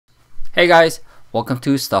Hey guys, welcome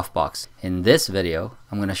to Stuffbox. In this video,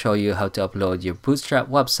 I'm going to show you how to upload your Bootstrap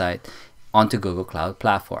website onto Google Cloud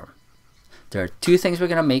Platform. There are two things we're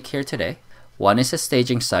going to make here today. One is a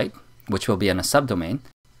staging site, which will be on a subdomain,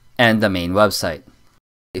 and the main website.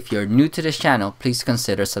 If you're new to this channel, please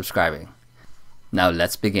consider subscribing. Now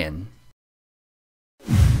let's begin.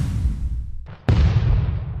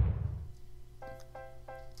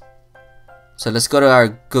 So let's go to our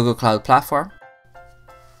Google Cloud Platform.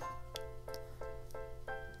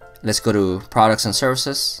 Let's go to Products and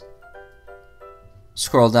Services.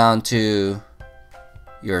 Scroll down to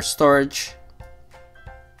your storage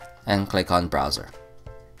and click on Browser.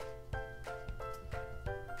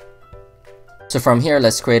 So from here,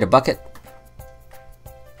 let's create a bucket.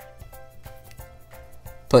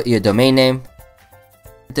 Put your domain name.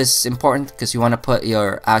 This is important because you want to put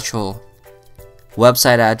your actual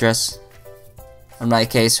website address. In my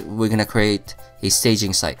case, we're going to create a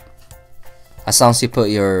staging site. As long as you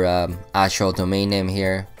put your actual domain name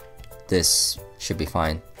here, this should be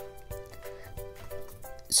fine.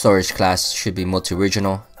 Storage class should be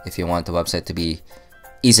multi-regional if you want the website to be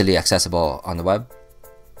easily accessible on the web.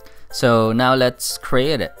 So now let's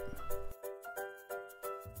create it.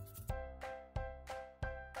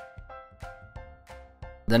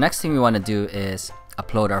 The next thing we want to do is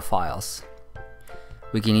upload our files.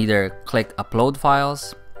 We can either click Upload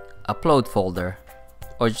Files, Upload Folder,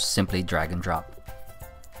 or just simply drag and drop.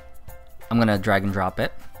 I'm gonna drag and drop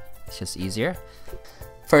it. It's just easier.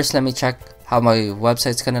 First, let me check how my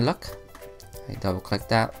website's gonna look. I double click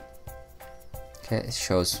that. Okay, it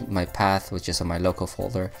shows my path, which is on my local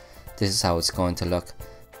folder. This is how it's going to look.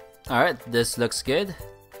 Alright, this looks good.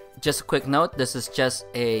 Just a quick note, this is just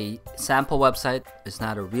a sample website. It's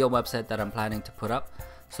not a real website that I'm planning to put up,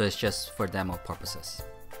 so it's just for demo purposes.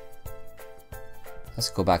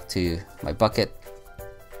 Let's go back to my bucket.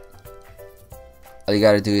 All you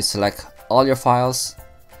gotta do is select all your files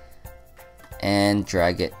and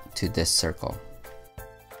drag it to this circle.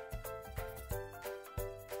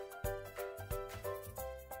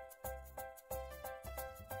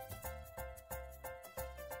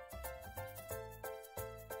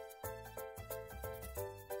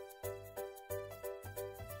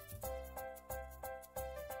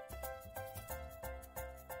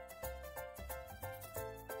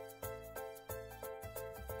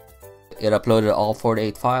 It uploaded all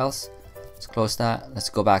 48 files. Let's close that.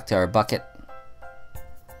 Let's go back to our bucket.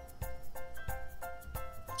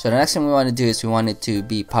 So the next thing we want to do is we want it to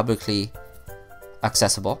be publicly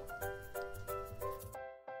accessible.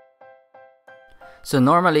 So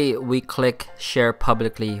normally we click share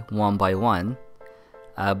publicly one by one,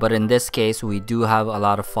 but in this case we do have a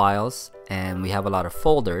lot of files and we have a lot of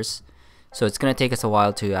folders, so it's going to take us a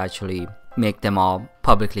while to actually make them all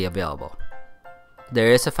publicly available.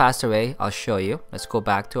 There is a faster way, I'll show you. Let's go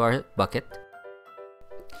back to our bucket.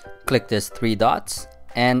 Click this three dots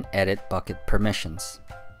and edit bucket permissions.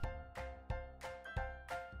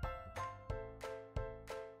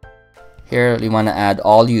 Here we want to add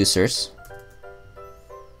all users.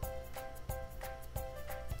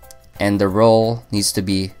 And the role needs to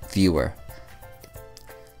be viewer.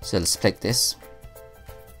 So let's click this.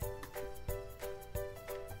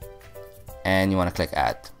 And you want to click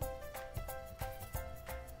add.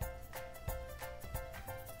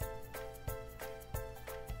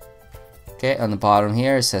 Okay, on the bottom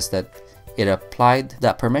here it says that it applied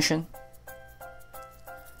that permission.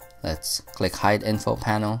 Let's click hide info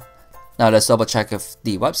panel. Now let's double check if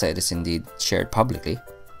the website is indeed shared publicly.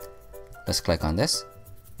 Let's click on this.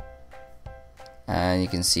 And you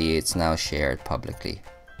can see it's now shared publicly.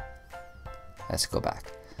 Let's go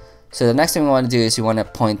back. So the next thing we want to do is we want to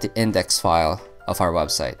point the index file of our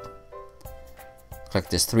website. Click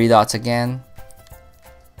this three dots again.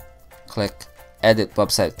 Click edit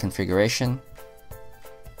website configuration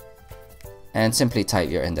and simply type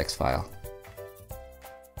your index file.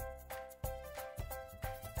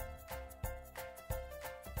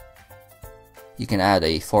 You can add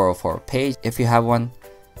a 404 page if you have one.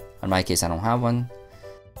 In my case, I don't have one.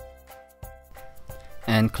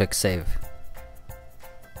 And click save.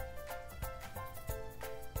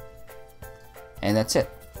 And that's it.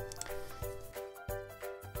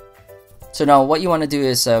 So now what you want to do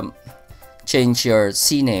is change your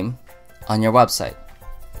Cname on your website.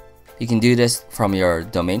 You can do this from your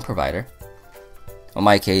domain provider. In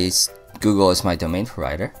my case, Google is my domain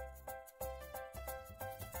provider.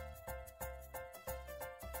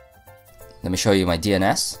 Let me show you my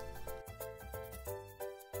DNS.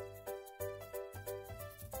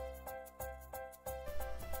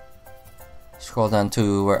 Scroll down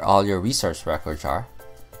to where all your resource records are.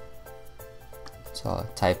 So I'll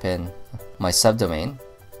type in my subdomain,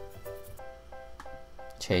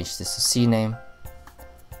 change this to Cname,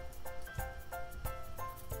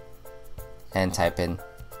 and type in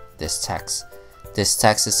this text. This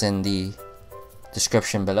text is in the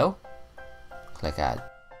description below. Click add.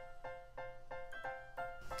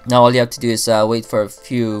 Now all you have to do is wait for a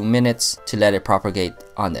few minutes to let it propagate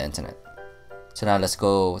on the internet. So now let's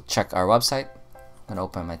go check our website. I'm gonna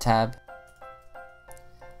open my tab.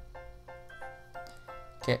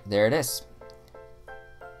 Okay, there it is.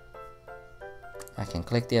 I can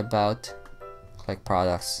click the about, click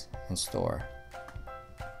products, and store.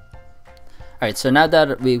 Alright, so now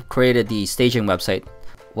that we've created the staging website,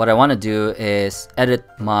 what I want to do is edit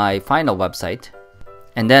my final website,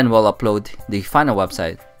 and then we'll upload the final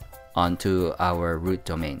website onto our root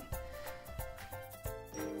domain.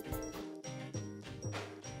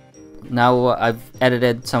 Now I've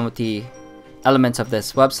edited some of the elements of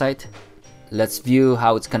this website. Let's view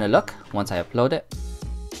how it's gonna look once I upload it.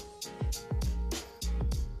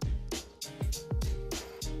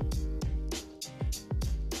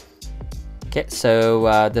 Okay,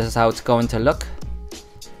 so this is how it's going to look.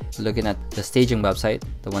 Looking at the staging website,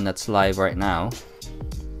 the one that's live right now,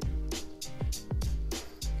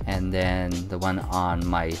 and then the one on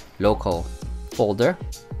my local folder.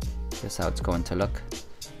 This is how it's going to look.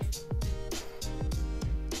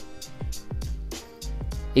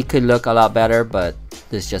 It could look a lot better, but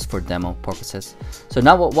this is just for demo purposes. So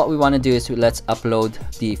now what we want to do is let's upload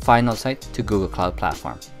the final site to Google Cloud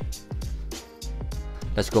Platform.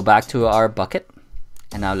 Let's go back to our bucket,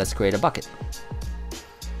 and now let's create a bucket.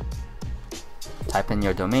 Type in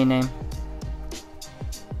your domain name.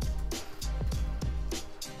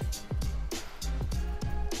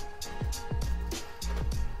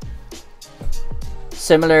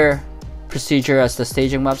 Similar procedure as the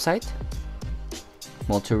staging website.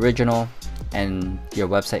 Multi-original, and your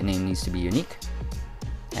website name needs to be unique.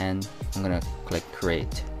 And I'm gonna click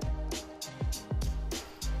create.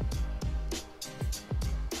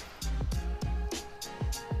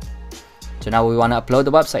 So now we want to upload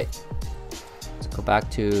the website. Let's go back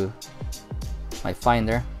to my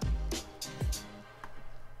Finder.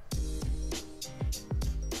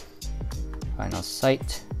 Final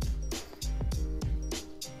site.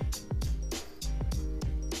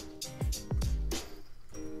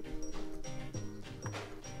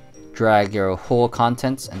 Drag your whole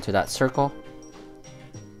contents into that circle.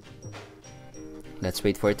 Let's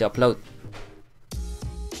wait for it to upload.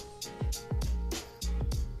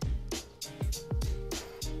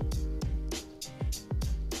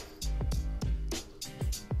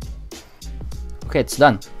 Okay, it's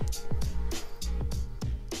done.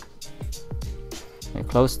 Let me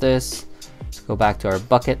close this. Let's go back to our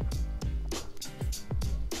bucket.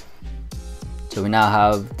 So we now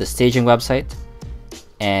have the staging website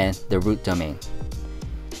and the root domain.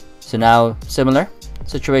 So now, similar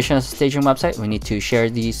situation as the staging website, we need to share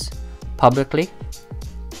these publicly.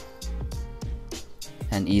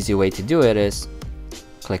 An easy way to do it is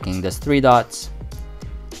clicking this 3 dots,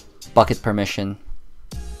 bucket permission,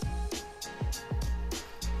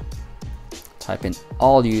 type in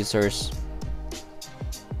all users,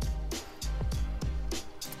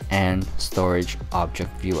 and storage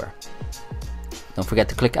object viewer. Don't forget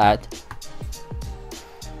to click add.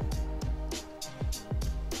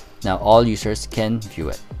 Now all users can view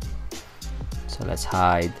it. So let's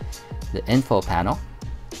hide the info panel.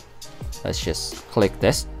 Let's just click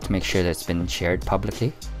this to make sure that it's been shared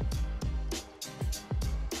publicly.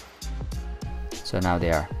 So now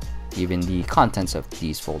they are, even the contents of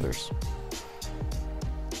these folders.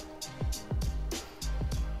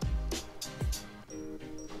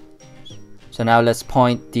 So now let's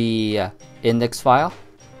point the index file.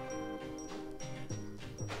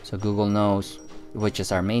 So Google knows which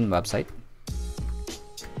is our main website.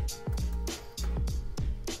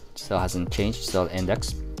 Still hasn't changed, still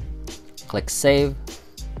index. Click save,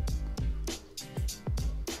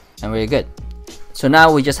 and we're good. So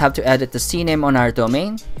now we just have to edit the CNAME on our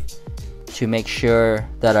domain to make sure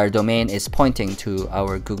that our domain is pointing to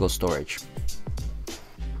our Google storage.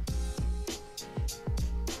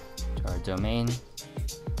 To our domain,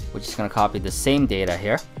 we're just going to copy the same data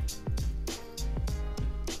here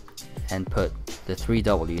and put the 3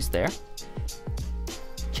 W's there.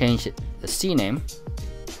 Change it, the CNAME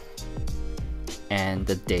and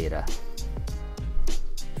the data.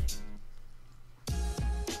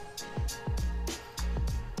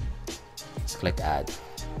 Let's click add.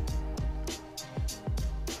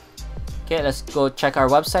 Okay, let's go check our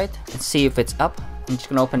website and see if it's up. I'm just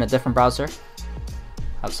gonna open a different browser.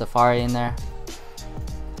 Have Safari in there.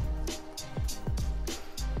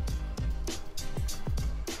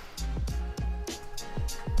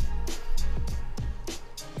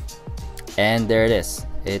 And there it is.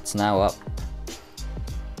 It's now up.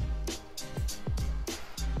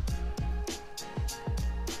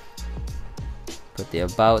 Put the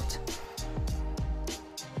about.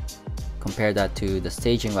 Compare that to the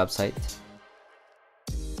staging website.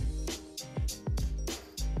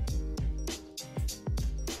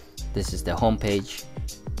 This is the home page.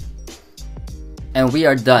 And we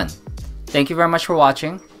are done. Thank you very much for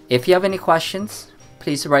watching. If you have any questions,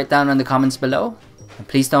 please write down in the comments below. And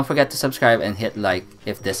please don't forget to subscribe and hit like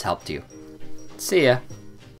if this helped you. See ya!